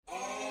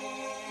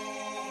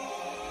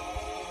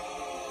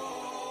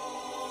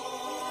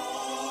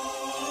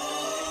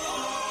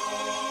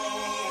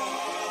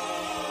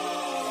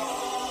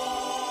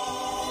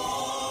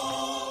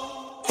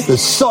The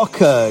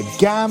Soccer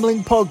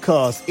Gambling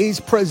Podcast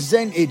is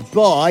presented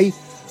by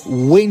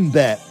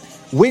WynnBET.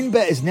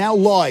 WynnBET is now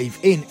live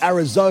in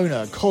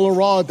Arizona,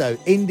 Colorado,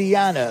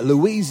 Indiana,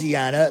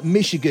 Louisiana,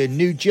 Michigan,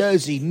 New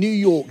Jersey, New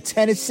York,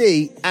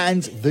 Tennessee,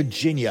 and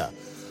Virginia.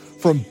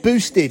 From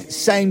boosted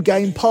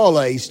same-game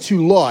parlays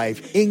to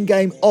live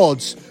in-game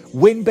odds,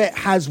 WynnBET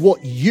has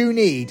what you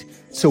need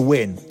to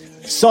win.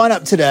 Sign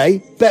up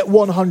today, bet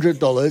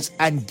 $100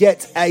 and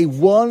get a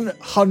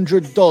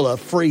 $100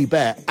 free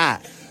bet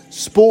at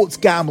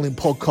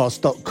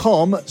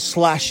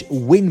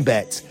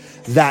sportsgamblingpodcast.com/WynnBET.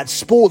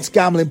 That's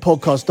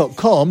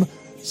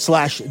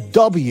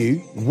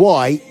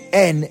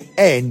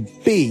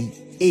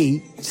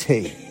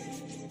sportsgamblingpodcast.com/WYNNBET.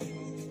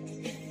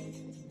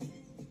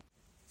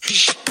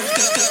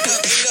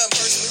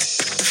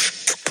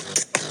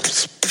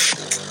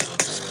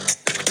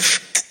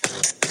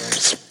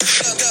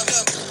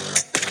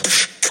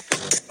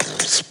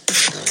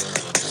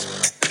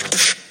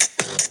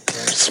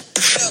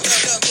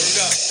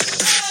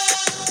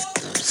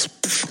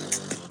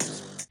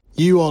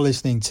 You are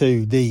listening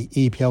to the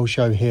EPL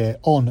show here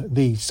on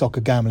the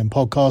Soccer Gambling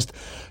Podcast,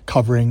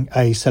 covering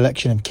a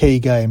selection of key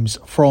games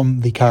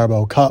from the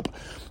Carabao Cup.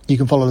 You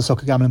can follow the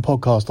Soccer Gambling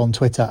Podcast on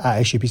Twitter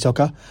at SGP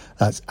Soccer.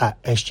 That's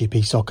at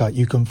SGP Soccer.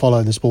 You can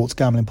follow the Sports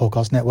Gambling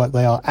Podcast Network.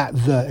 They are at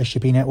the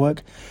SGP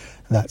Network.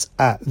 That's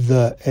at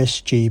the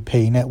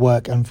SGP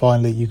Network. And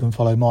finally, you can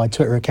follow my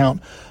Twitter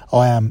account.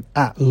 I am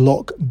at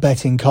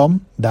LockBettingCom.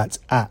 That's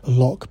at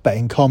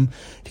LockBettingCom.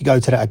 If you go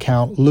to that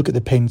account, look at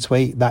the pinned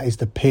tweet. That is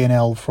the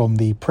P&L from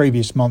the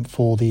previous month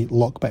for the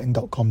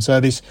LockBetting.com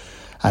service.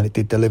 And it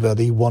did deliver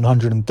the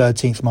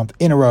 113th month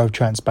in a row of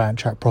transparent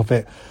track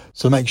profit.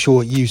 So make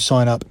sure you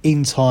sign up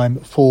in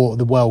time for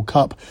the World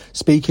Cup.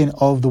 Speaking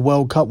of the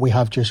World Cup, we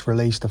have just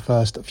released the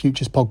first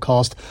Futures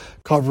podcast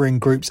covering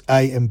Groups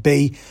A and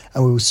B.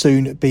 And we will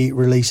soon be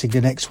releasing the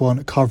next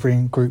one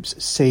covering Groups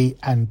C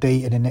and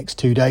D in the next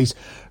 2 days.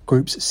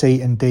 Groups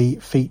C and D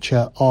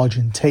feature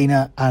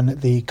Argentina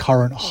and the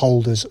current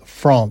holders,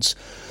 France.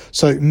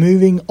 So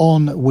moving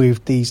on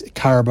with these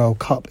Carabao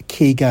Cup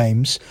key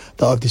games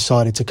that I've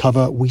decided to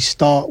cover, we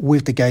start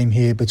with the game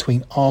here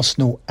between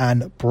Arsenal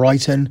and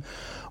Brighton,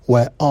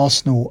 where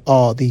Arsenal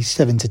are the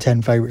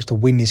 7-10 favourites to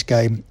win this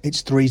game.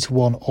 It's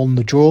 3-1 on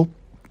the draw,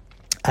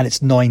 and it's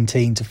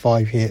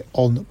 19-5 here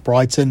on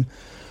Brighton.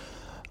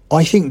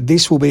 I think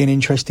this will be an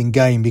interesting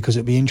game because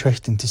it'll be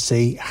interesting to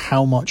see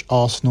how much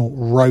Arsenal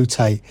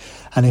rotate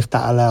and if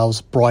that allows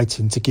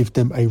Brighton to give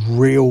them a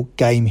real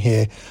game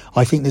here.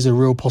 I think there's a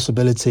real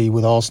possibility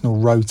with Arsenal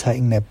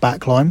rotating their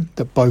backline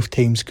that both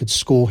teams could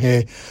score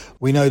here.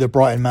 We know the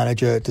Brighton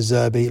manager, De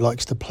Zerbi,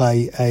 likes to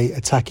play a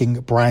attacking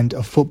brand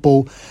of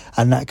football,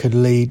 and that could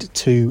lead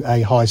to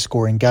a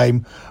high-scoring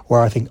game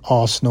where I think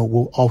Arsenal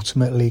will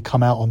ultimately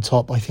come out on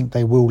top. I think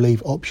they will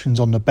leave options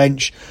on the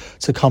bench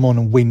to come on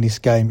and win this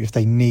game if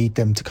they need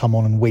them to come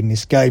on and win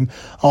this game.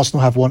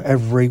 Arsenal have won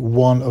every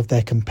one of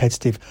their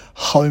competitive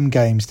home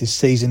games this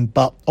season,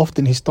 but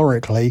often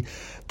historically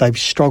they've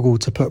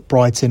struggled to put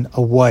Brighton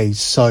away.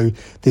 So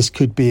this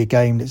could be a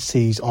game that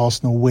sees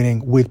Arsenal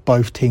winning with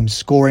both teams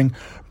scoring.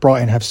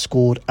 Brighton have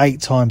scored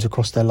 8 times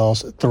across their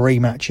last 3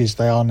 matches.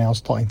 They are now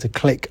starting to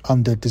click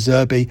under De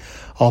Zerbi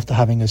after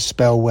having a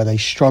spell where they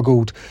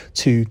struggled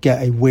to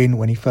get a win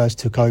when he first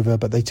took over,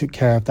 but they took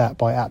care of that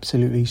by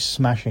absolutely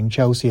smashing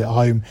Chelsea at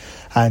home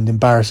and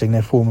embarrassing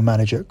their former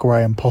manager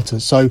Graham Potter.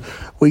 So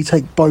we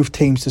take both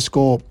teams to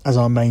score as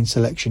our main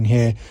selection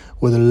here,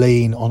 with a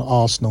lean on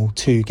Arsenal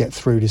to get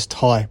through this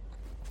tie.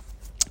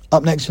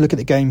 Up next, we look at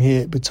the game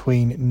here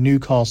between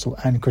Newcastle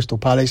and Crystal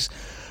Palace,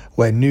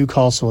 where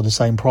Newcastle are the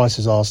same price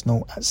as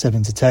Arsenal at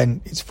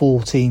 7-10. It's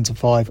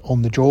 14-5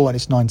 on the draw, and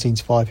it's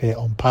 19-5 here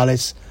on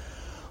Palace.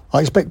 I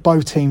expect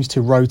both teams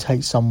to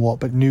rotate somewhat,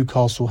 but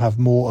Newcastle have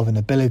more of an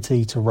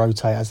ability to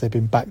rotate as they've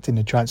been backed in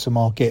the transfer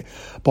market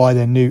by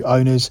their new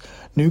owners.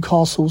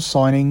 Newcastle's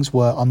signings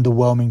were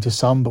underwhelming to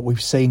some, but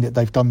we've seen that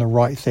they've done the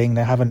right thing.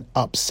 They haven't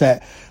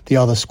upset the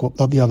other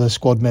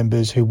squad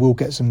members who will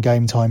get some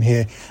game time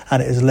here,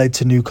 and it has led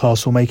to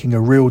Newcastle making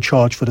a real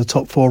charge for the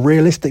top 4.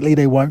 Realistically,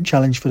 they won't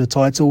challenge for the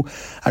title,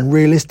 and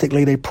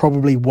realistically, they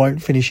probably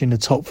won't finish in the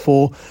top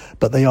 4,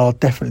 but they are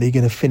definitely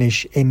going to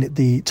finish in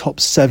the top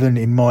 7,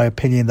 in my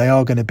opinion. They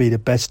are going to be the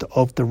best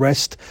of the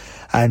rest,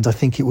 and I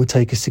think it would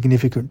take a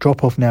significant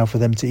drop-off now for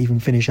them to even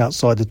finish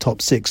outside the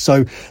top 6.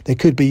 So there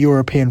could be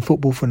European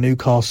football for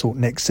Newcastle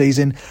next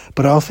season,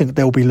 but I think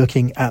they'll be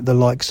looking at the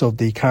likes of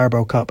the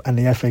Carabao Cup and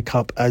the FA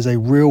Cup as a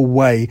real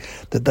way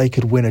that they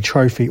could win a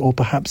trophy, or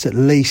perhaps at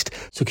least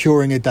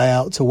securing a day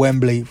out to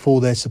Wembley for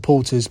their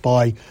supporters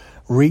by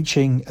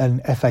reaching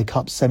an FA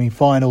Cup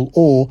semi-final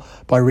or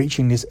by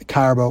reaching this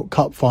Carabao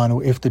Cup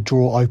final if the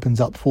draw opens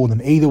up for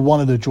them. Either one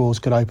of the draws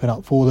could open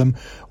up for them.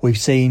 We've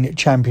seen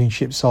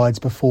Championship sides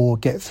before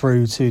get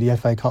through to the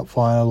FA Cup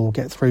final or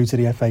get through to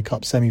the FA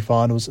Cup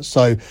semi-finals.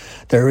 So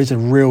there is a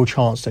real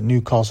chance that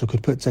Newcastle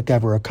could put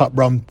together a cup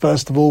run.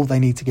 First of all, they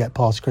need to get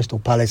past Crystal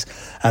Palace,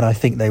 and I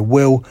think they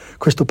will.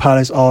 Crystal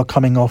Palace are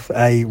coming off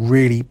a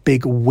really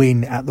big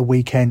win at the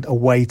weekend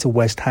away to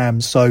West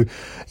Ham. So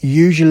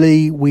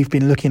usually we've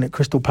been looking at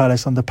Crystal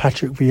Palace under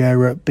Patrick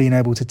Vieira being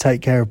able to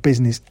take care of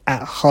business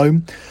at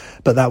home,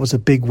 but that was a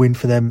big win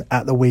for them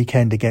at the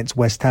weekend against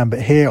West Ham.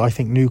 But here I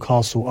think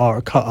Newcastle are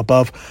a cut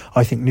above.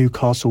 I think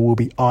Newcastle will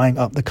be eyeing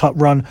up the cup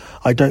run.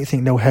 I don't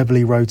think they'll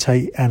heavily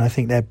rotate, and I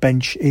think their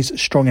bench is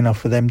strong enough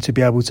for them to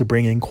be able to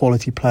bring in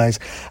quality players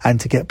and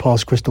to get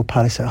past Crystal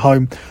Palace at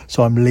home.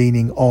 So I'm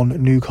leaning on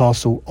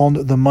Newcastle on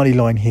the money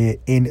line here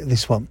in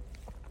this one.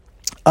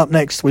 Up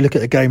next, we look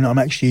at a game that I'm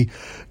actually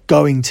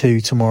going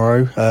to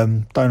tomorrow.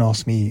 Don't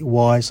ask me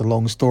why, it's a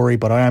long story,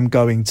 but I am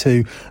going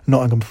to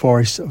Nottingham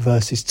Forest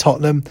versus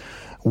Tottenham,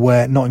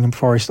 where Nottingham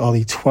Forest are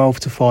the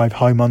 12-5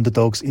 home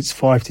underdogs. It's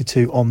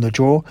 5-2 on the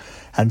draw,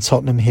 and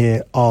Tottenham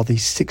here are the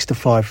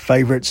 6-5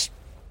 favourites.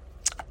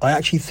 I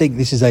actually think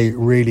this is a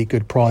really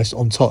good price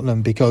on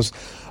Tottenham because,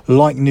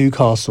 like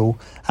Newcastle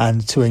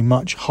and to a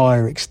much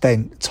higher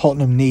extent,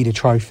 Tottenham need a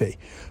trophy.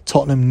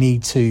 Tottenham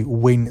need to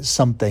win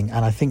something,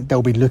 and I think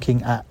they'll be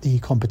looking at the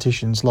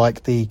competitions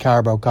like the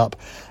Carabao Cup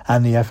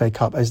and the FA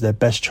Cup as their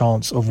best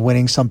chance of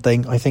winning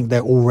something. I think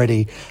they're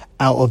already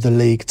out of the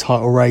league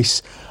title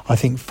race. I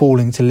think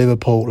falling to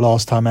Liverpool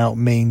last time out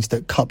means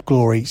that cup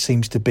glory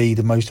seems to be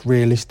the most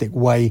realistic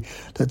way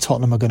that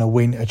Tottenham are going to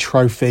win a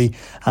trophy,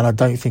 and I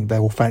don't think they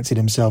will fancy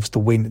themselves to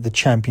win the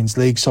Champions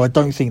League. So I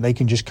don't think they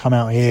can just come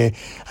out here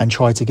and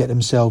try to get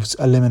themselves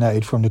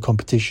eliminated from the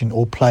competition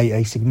or play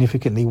a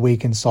significantly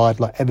weakened side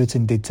like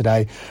Everton did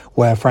today,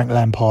 where Frank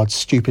Lampard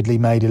stupidly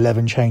made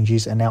 11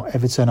 changes and now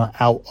Everton are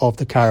out of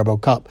the Carabao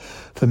Cup.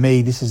 For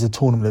me, this is a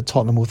tournament that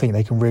Tottenham will think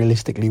they can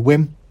realistically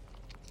win.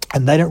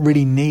 And they don't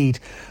really need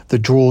the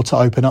draw to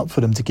open up for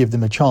them to give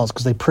them a chance,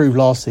 because they proved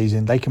last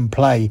season they can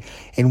play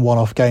in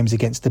one-off games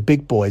against the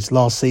big boys.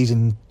 Last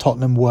season,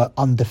 Tottenham were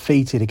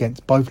undefeated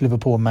against both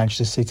Liverpool and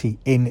Manchester City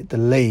in the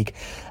league,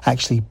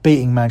 actually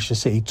beating Manchester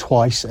City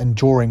twice and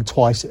drawing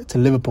twice to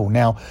Liverpool.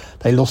 Now,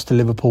 they lost to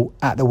Liverpool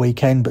at the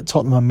weekend, but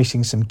Tottenham are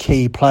missing some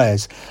key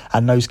players,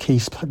 and those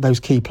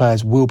key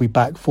players will be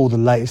back for the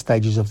later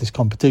stages of this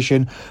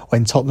competition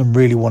when Tottenham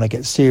really want to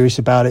get serious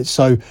about it.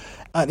 So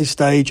at this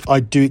stage, I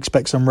do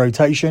expect some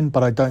rotation,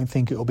 but I don't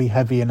think it will be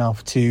heavy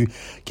enough to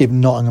give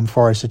Nottingham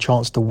Forest a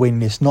chance to win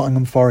this.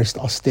 Nottingham Forest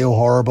are still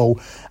horrible,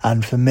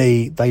 and for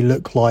me, they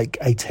look like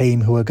a team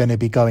who are going to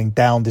be going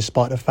down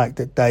despite the fact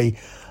that they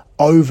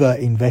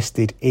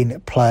over-invested in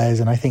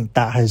players, and I think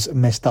that has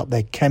messed up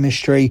their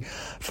chemistry.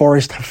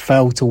 Forest have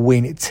failed to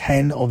win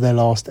 10 of their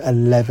last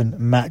 11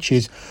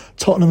 matches.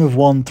 Tottenham have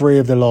won 3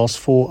 of their last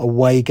 4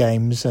 away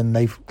games, and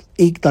they've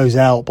eked those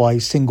out by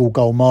single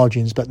goal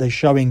margins, but they're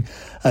showing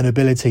an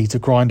ability to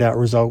grind out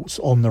results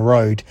on the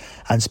road.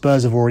 And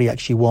Spurs have already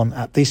actually won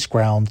at this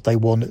ground. They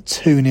won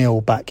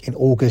 2-0 back in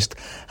August,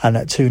 and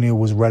that 2-0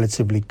 was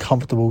relatively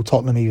comfortable.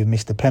 Tottenham even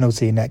missed a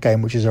penalty in that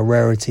game, which is a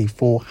rarity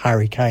for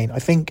Harry Kane. I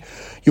think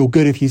you're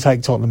good if you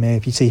take Tottenham here,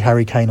 if you see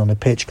Harry Kane on the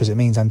pitch, because it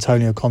means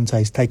Antonio Conte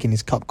is taking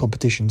his cup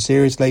competition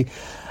seriously.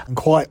 And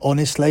quite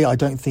honestly, I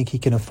don't think he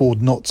can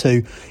afford not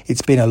to.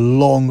 It's been a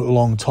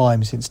long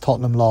time since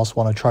Tottenham last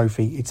won a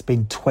trophy. It's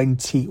been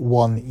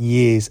 21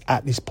 years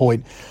at this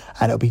point,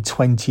 and it'll be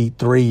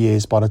 23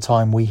 years by the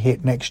time we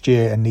hit next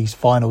year and these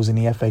finals in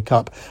the FA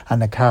Cup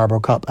and the Carabao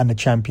Cup and the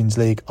Champions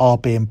League are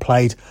being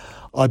played.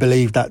 I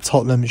believe that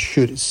Tottenham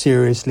should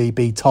seriously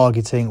be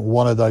targeting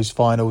one of those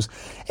finals,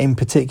 in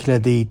particular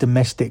the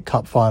domestic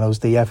cup finals,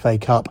 the FA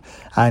Cup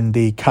and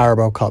the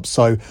Carabao Cup.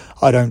 So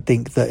I don't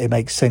think that it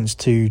makes sense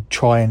to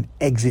try and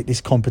exit this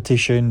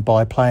competition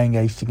by playing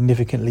a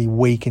significantly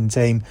weakened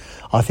team.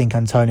 I think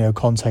Antonio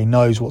Conte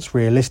knows what's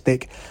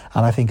realistic,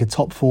 and I think a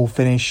top 4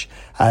 finish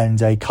and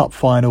a cup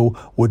final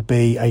would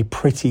be a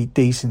pretty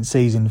decent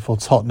season for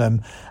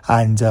Tottenham,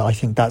 and I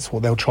think that's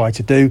what they'll try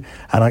to do.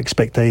 And I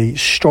expect a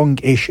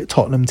strong-ish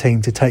Tottenham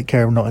team to take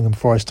care of Nottingham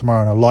Forest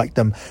tomorrow, and I like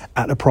them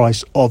at the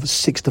price of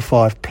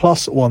 6-5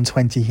 plus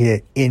 120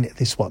 here in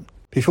this one.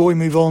 Before we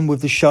move on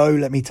with the show,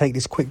 let me take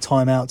this quick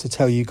time out to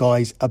tell you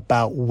guys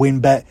about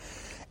WynnBET.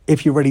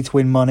 If you're ready to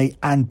win money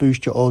and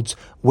boost your odds,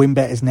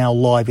 WynnBET is now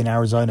live in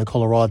Arizona,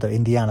 Colorado,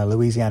 Indiana,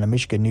 Louisiana,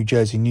 Michigan, New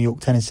Jersey, New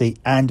York, Tennessee,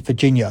 and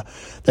Virginia.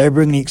 They're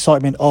bringing the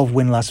excitement of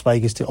Win Las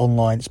Vegas to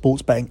online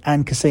sports betting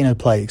and casino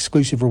play.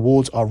 Exclusive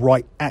rewards are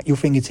right at your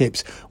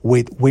fingertips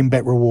with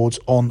WynnBET rewards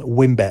on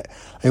WynnBET.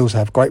 They also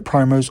have great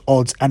promos,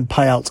 odds, and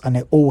payouts, and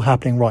they're all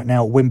happening right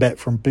now at WynnBET,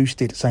 from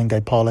boosted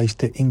same-game parlays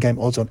to in-game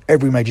odds on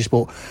every major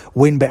sport.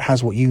 WynnBET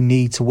has what you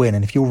need to win,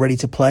 and if you're ready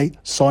to play,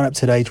 sign up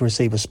today to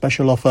receive a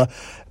special offer.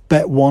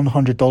 Bet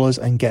 $100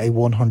 and get a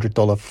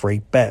 $100 free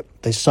bet.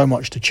 There's so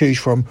much to choose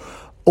from.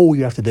 all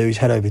you have to do is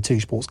head over to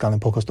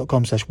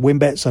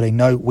sportsgamblingpodcast.com/winbet so they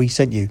know we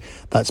sent you.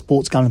 That's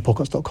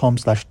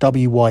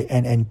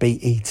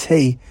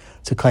sportsgamblingpodcast.com/WYNNBET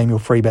to claim your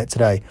free bet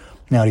today.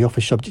 Now, the offer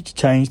is subject to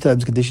change.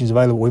 Terms and conditions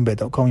available at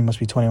winbet.com. You must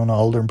be 21 or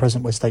older and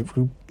present in a state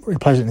where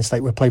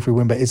playthrough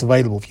winbet is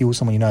available. If you or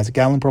someone you know has a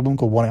gambling problem,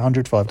 call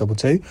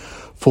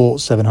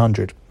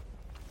 1-800-522-4700.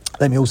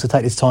 Let me also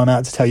take this time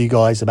out to tell you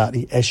guys about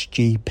the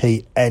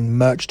SGPN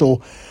merch store.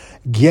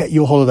 Get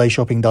your holiday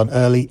shopping done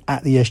early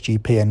at the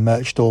SGPN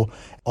merch store.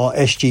 Our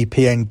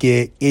SGPN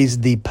gear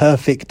is the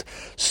perfect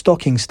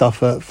stocking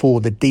stuffer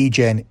for the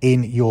DGen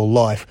in your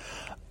life.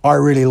 I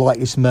really like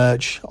this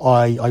merch.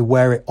 I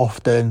wear it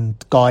often.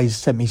 Guys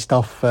sent me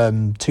stuff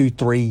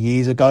 2-3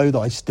 years ago that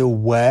I still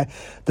wear.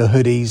 The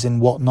hoodies and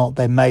whatnot.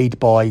 They're made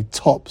by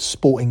top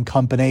sporting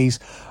companies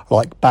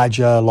like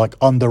Badger, like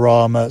Under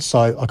Armour.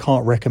 So I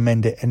can't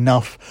recommend it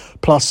enough.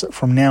 Plus,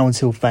 from now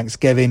until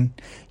Thanksgiving,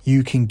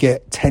 you can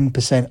get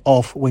 10%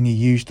 off when you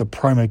use the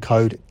promo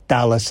code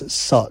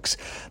DallasSucks.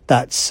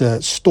 That's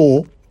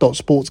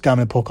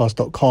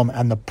store.sportsgamblingpodcast.com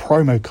and the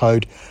promo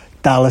code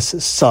Dallas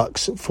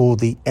Sucks for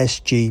the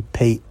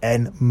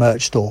SGPN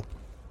merch store.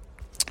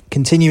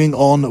 Continuing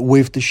on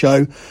with the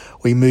show,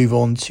 we move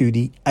on to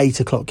the 8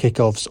 o'clock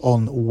kickoffs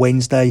on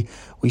Wednesday.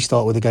 We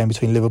start with a game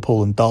between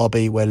Liverpool and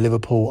Derby, where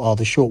Liverpool are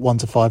the short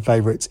 1-5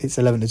 favourites. It's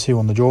 11-2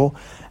 on the draw,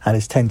 and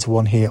it's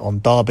 10-1 here on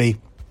Derby.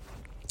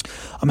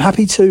 I'm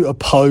happy to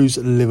oppose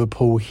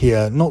Liverpool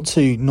here, not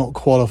to not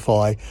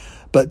qualify,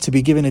 but to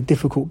be given a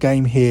difficult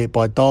game here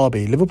by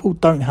Derby. Liverpool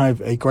don't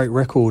have a great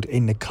record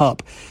in the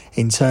Cup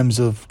in terms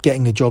of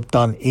getting the job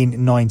done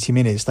in 90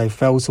 minutes. They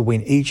failed to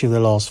win each of the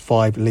last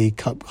 5 League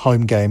Cup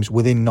home games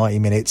within 90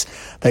 minutes.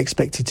 They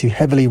expected to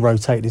heavily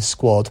rotate this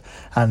squad,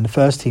 and the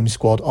first team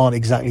squad aren't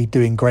exactly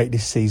doing great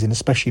this season,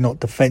 especially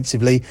not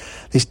defensively.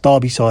 This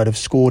Derby side have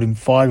scored in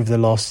 5 of the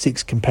last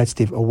 6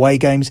 competitive away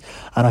games,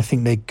 and I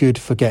think they're good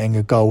for getting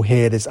a goal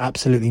here. There's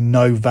absolutely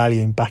no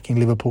value in backing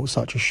Liverpool at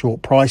such a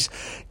short price,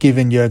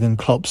 given Jurgen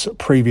Klopp's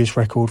previous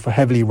record for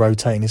heavily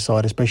rotating his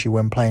side, especially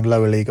when playing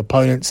lower league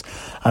opponents.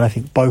 And I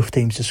think both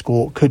teams to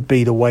score could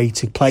be the way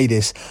to play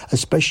this,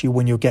 especially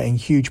when you're getting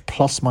huge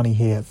plus money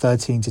here at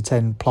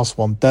 13-10 plus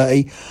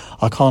 130.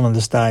 I can't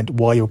understand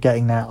why you're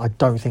getting that. I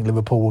don't think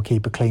Liverpool will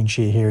keep a clean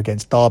sheet here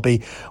against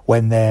Derby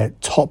when their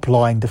top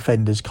line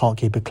defenders can't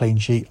keep a clean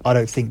sheet. I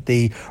don't think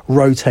the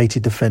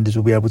rotated defenders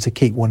will be able to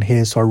keep one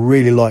here, so I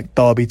really like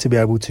Derby to be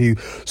able to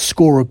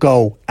score a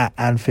goal at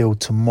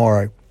Anfield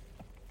tomorrow.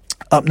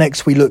 Up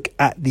next, we look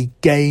at the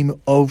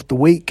game of the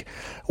week,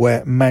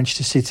 where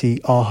Manchester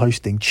City are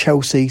hosting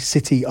Chelsea.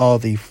 City are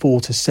the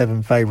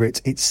 4-7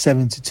 favourites. It's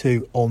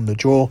 7-2 on the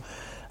draw,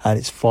 and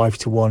it's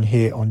 5-1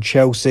 here on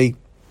Chelsea.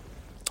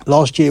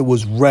 Last year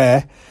was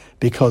rare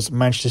because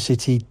Manchester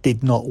City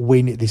did not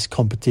win this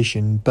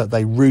competition, but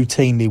they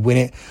routinely win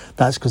it.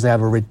 That's because they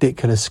have a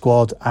ridiculous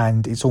squad,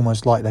 and it's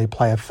almost like they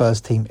play a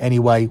first team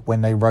anyway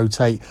when they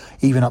rotate,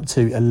 even up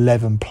to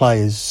 11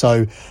 players.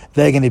 So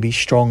they're going to be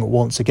strong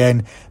once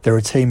again. They're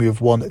a team who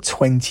have won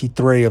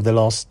 23 of the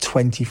last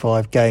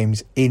 25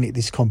 games in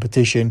this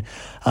competition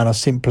and are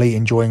simply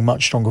enjoying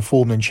much stronger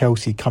form than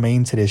Chelsea coming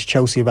into this.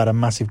 Chelsea have had a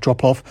massive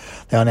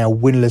drop-off. They are now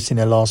winless in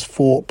their last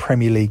 4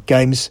 Premier League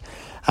games.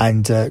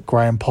 And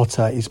Graham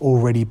Potter is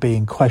already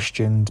being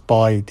questioned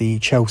by the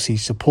Chelsea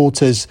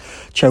supporters.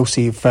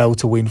 Chelsea have failed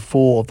to win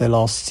 4 of their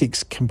last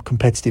 6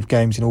 competitive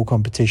games in all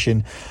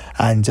competition,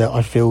 and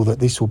I feel that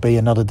this will be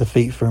another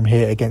defeat for him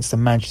here against the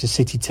Manchester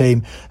City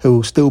team, who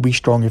will still be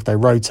strong if they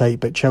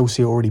rotate, but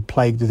Chelsea are already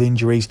plagued with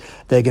injuries.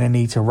 They're going to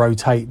need to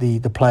rotate the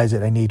players that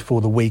they need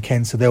for the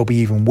weekend, so they'll be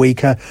even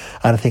weaker,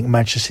 and I think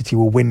Manchester City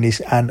will win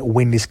this and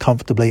win this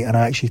comfortably, and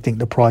I actually think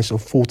the price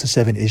of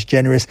 4-7 is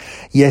generous.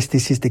 Yes,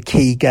 this is the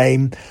key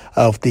game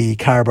of the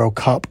Carabao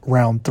Cup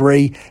round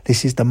 3.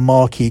 This is the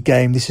marquee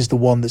game. This is the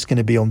one that's going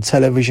to be on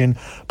television,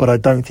 but I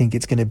don't think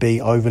it's going to be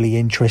overly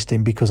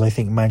interesting because I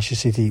think Manchester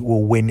City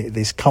will win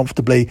this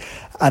comfortably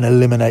and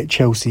eliminate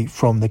Chelsea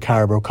from the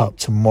Carabao Cup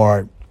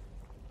tomorrow.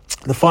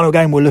 The final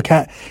game we'll look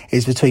at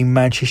is between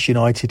Manchester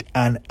United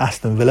and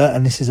Aston Villa,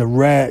 and this is a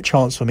rare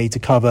chance for me to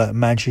cover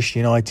Manchester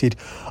United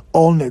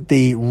on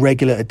the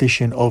regular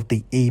edition of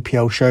the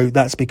EPL show.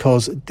 That's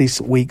because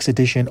this week's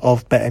edition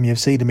of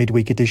BetMUFC, the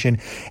midweek edition,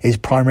 is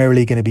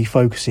primarily going to be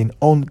focusing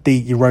on the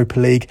Europa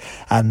League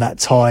and that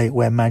tie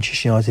where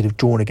Manchester United have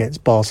drawn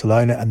against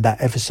Barcelona, and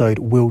that episode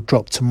will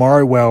drop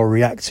tomorrow where I'll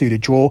react to the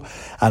draw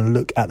and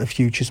look at the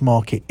futures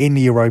market in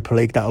the Europa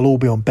League. That'll all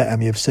be on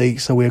BetMUFC,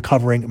 so we're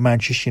covering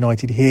Manchester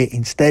United here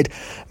instead.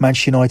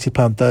 Manchester United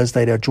play on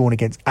Thursday. They're drawn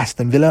against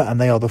Aston Villa, and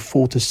they are the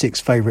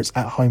 4-6 favourites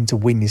at home to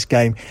win this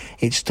game.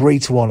 It's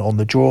 3-1 on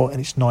the draw, and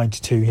it's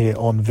 9-2 here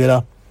on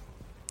Villa.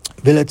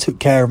 Villa took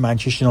care of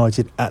Manchester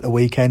United at the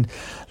weekend.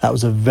 That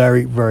was a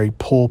very, very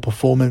poor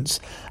performance.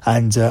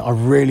 And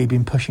I've really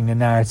been pushing the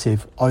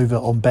narrative over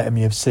on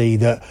BetMUFC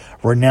that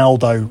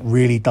Ronaldo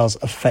really does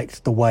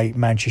affect the way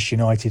Manchester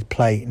United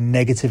play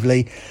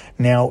negatively.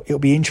 Now, it'll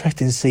be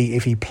interesting to see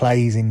if he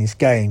plays in this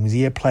game. Is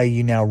he a player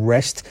you now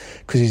rest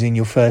because he's in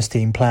your first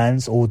team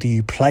plans? Or do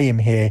you play him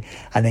here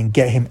and then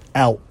get him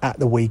out at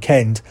the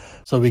weekend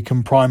so we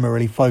can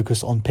primarily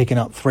focus on picking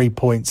up 3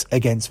 points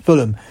against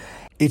Fulham?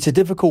 It's a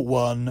difficult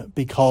one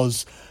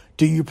because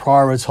do you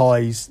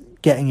prioritise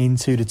getting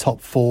into the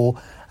top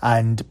 4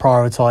 and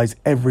prioritise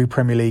every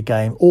Premier League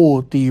game,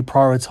 or do you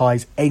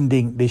prioritise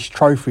ending this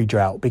trophy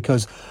drought?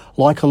 Because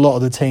like a lot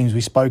of the teams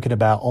we've spoken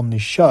about on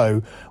this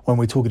show, when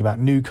we're talking about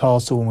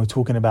Newcastle, when we're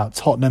talking about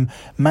Tottenham,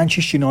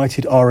 Manchester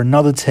United are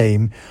another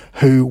team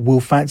who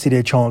will fancy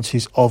their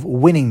chances of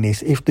winning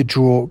this if the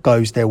draw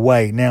goes their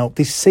way. Now,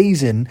 this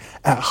season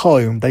at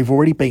home, they've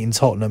already beaten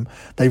Tottenham,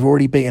 they've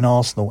already beaten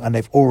Arsenal, and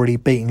they've already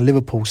beaten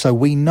Liverpool. So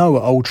we know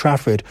at Old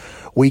Trafford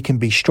we can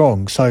be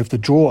strong. So if the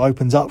draw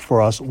opens up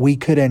for us, we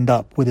could end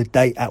up with a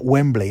date at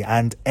Wembley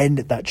and end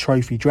that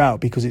trophy drought,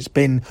 because it's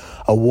been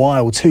a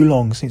while, too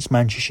long, since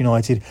Manchester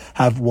United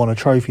have won a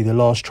trophy. The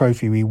last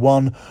trophy we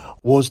won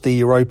was the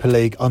Europa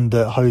League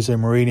under Jose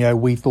Mourinho.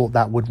 We thought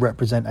that would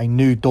represent a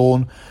new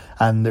dawn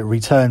and the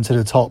return to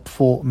the top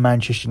for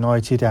Manchester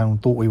United,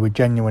 and thought we would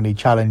genuinely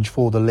challenge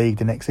for the league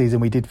the next season.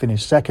 We did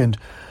finish second,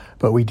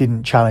 but we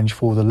didn't challenge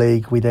for the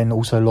league. We then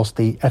also lost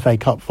the FA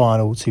Cup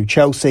final to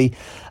Chelsea,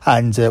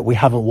 and we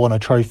haven't won a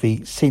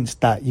trophy since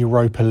that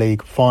Europa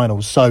League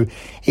final. So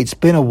it's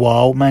been a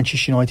while.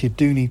 Manchester United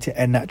do need to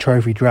end that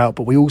trophy drought,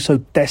 but we also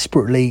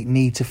desperately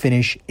need to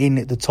finish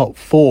in the top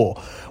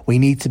 4. We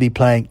need to be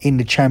playing in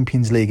the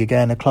Champions League.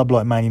 Again, a club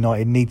like Man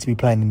United need to be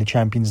playing in the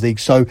Champions League.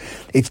 So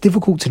it's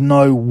difficult to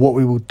know what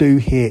we will do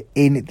here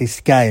in this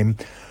game.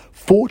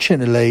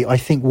 Fortunately, I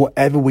think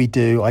whatever we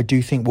do, I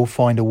do think we'll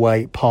find a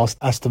way past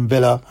Aston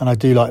Villa, and I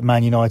do like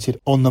Man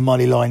United on the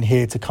money line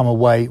here to come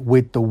away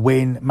with the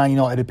win. Man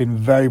United have been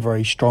very,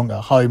 very strong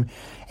at home.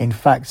 In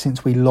fact,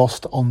 since we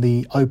lost on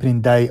the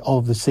opening day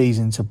of the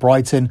season to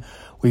Brighton,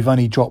 we've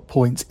only dropped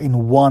points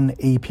in one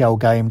EPL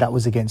game. That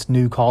was against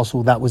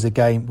Newcastle. That was a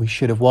game we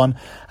should have won.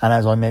 And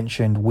as I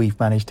mentioned, we've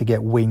managed to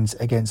get wins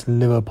against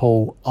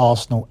Liverpool,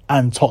 Arsenal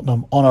and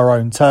Tottenham on our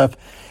own turf.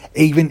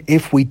 Even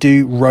if we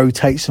do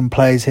rotate some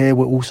players here,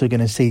 we're also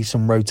going to see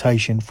some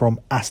rotation from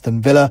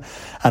Aston Villa,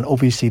 and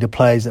obviously the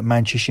players that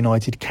Man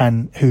United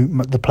can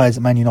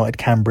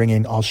bring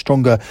in are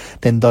stronger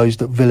than those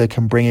that Villa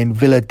can bring in.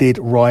 Villa did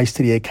rise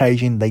to the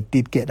occasion. They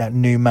did get that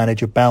new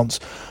manager bounce.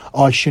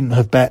 I shouldn't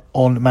have bet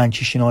on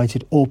Manchester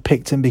United or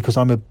picked him because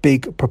I'm a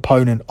big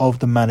proponent of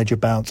the manager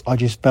bounce. I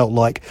just felt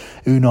like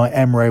Unai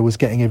Emery was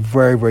getting a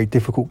very, very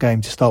difficult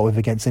game to start with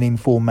against an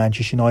in-form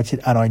Manchester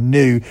United, and I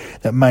knew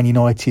that Man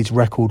United's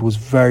record was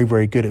very,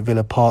 very good at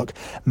Villa Park.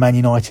 Man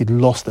United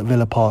lost at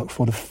Villa Park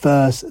for the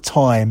first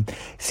time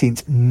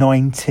since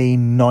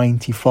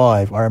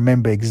 1995. I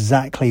remember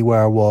exactly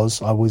where I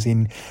was. I was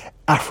in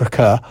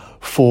Africa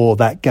for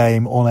that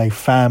game on a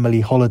family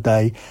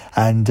holiday,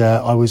 and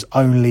I was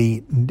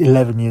only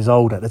 11 years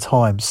old at the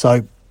time.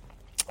 So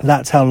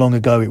that's how long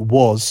ago it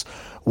was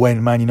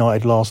when Man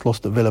United last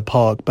lost at Villa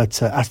Park.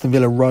 But Aston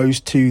Villa rose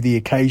to the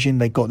occasion.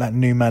 They got that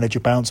new manager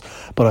bounce,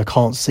 but I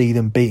can't see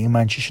them beating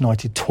Manchester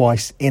United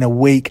twice in a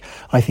week.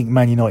 I think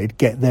Man United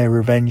get their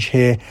revenge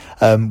here.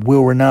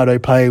 Will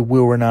Ronaldo play?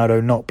 Will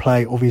Ronaldo not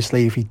play?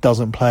 Obviously, if he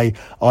doesn't play,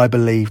 I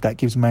believe that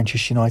gives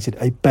Manchester United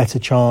a better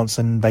chance,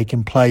 and they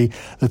can play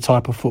the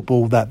type of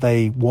football that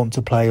they want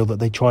to play, or that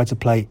they try to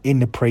play in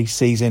the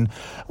pre-season,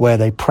 where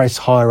they press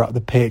higher up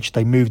the pitch,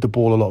 they move the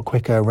ball a lot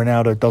quicker.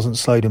 Ronaldo doesn't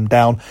slow them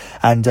down,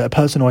 and a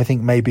person who I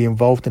think may be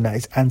involved in that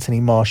is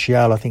Anthony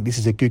Martial. I think this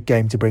is a good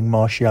game to bring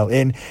Martial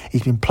in.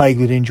 He's been plagued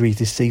with injuries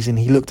this season.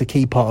 He looked a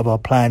key part of our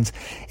plans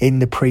in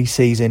the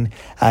pre-season,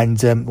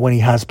 and when he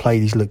has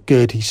played, he's looked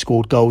good. He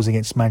scored goals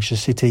against Manchester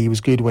City. He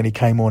was good when he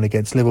came on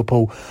against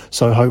Liverpool.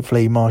 So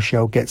hopefully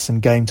Martial gets some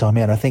game time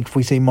here. And I think if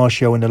we see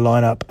Martial in the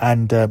lineup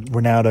and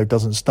Ronaldo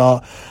doesn't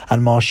start,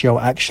 and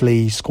Martial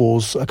actually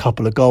scores a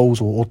couple of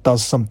goals or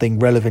does something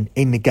relevant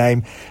in the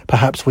game,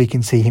 perhaps we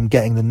can see him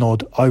getting the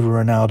nod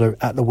over Ronaldo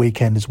at the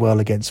weekend as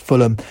well against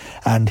Fulham,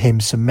 and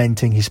him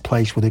cementing his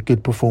place with a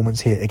good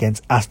performance here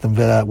against Aston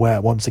Villa, where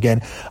once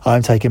again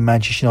I'm taking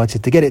Manchester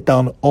United to get it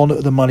done on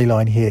the money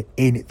line here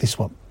in this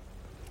one.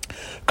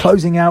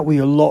 Closing out with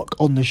your lock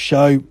on the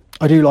show,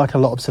 I do like a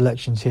lot of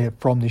selections here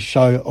from this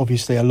show.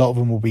 Obviously a lot of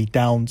them will be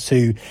down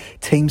to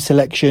team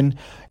selection.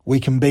 We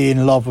can be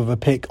in love with a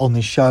pick on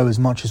this show as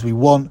much as we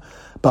want,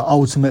 but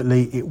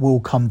ultimately it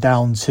will come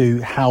down to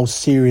how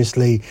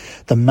seriously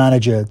the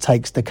manager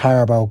takes the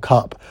Carabao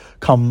Cup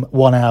come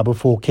 1 hour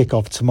before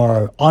kickoff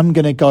tomorrow. I'm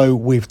going to go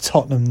with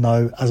Tottenham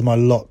though as my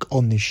lock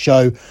on this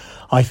show.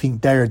 I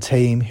think they're a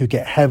team who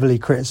get heavily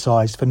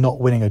criticised for not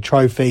winning a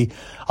trophy.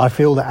 I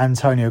feel that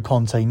Antonio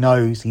Conte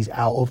knows he's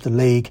out of the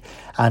league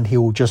and he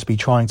will just be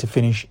trying to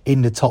finish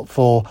in the top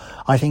four.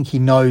 I think he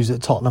knows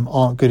that Tottenham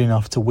aren't good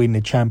enough to win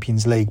the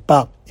Champions League.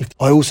 But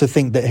I also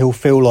think that he'll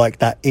feel like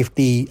that if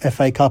the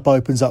FA Cup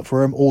opens up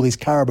for him, or this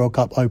Carabao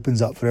Cup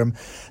opens up for him,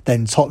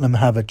 then Tottenham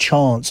have a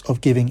chance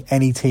of giving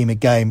any team a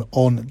game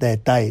on their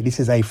day. This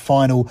is a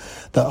final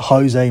that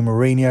Jose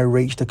Mourinho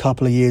reached a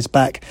couple of years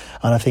back,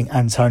 and I think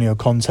Antonio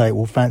Conte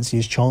will fancy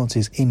his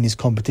chances in this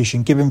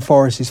competition. Given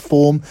Forest's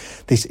form,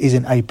 this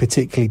isn't a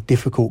particularly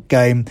difficult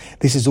game.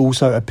 This is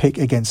also a pick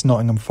against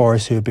Nottingham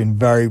Forest, who have been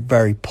very,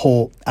 very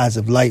poor as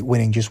of late,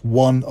 winning just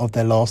 1 of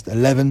their last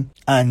 11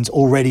 and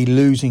already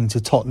losing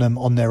to Tottenham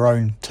on their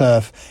own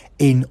turf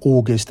in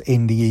August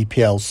in the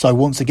EPL. So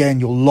once again,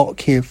 your lock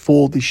here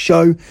for the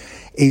show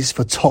is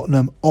for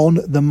Tottenham on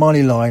the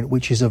money line,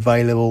 which is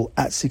available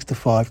at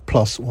 6-5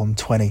 plus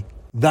 120.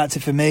 That's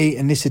it for me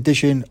in this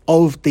edition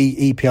of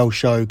the EPL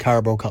show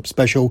Carabao Cup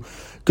special.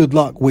 Good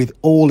luck with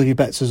all of your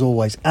bets as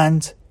always,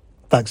 and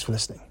thanks for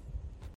listening.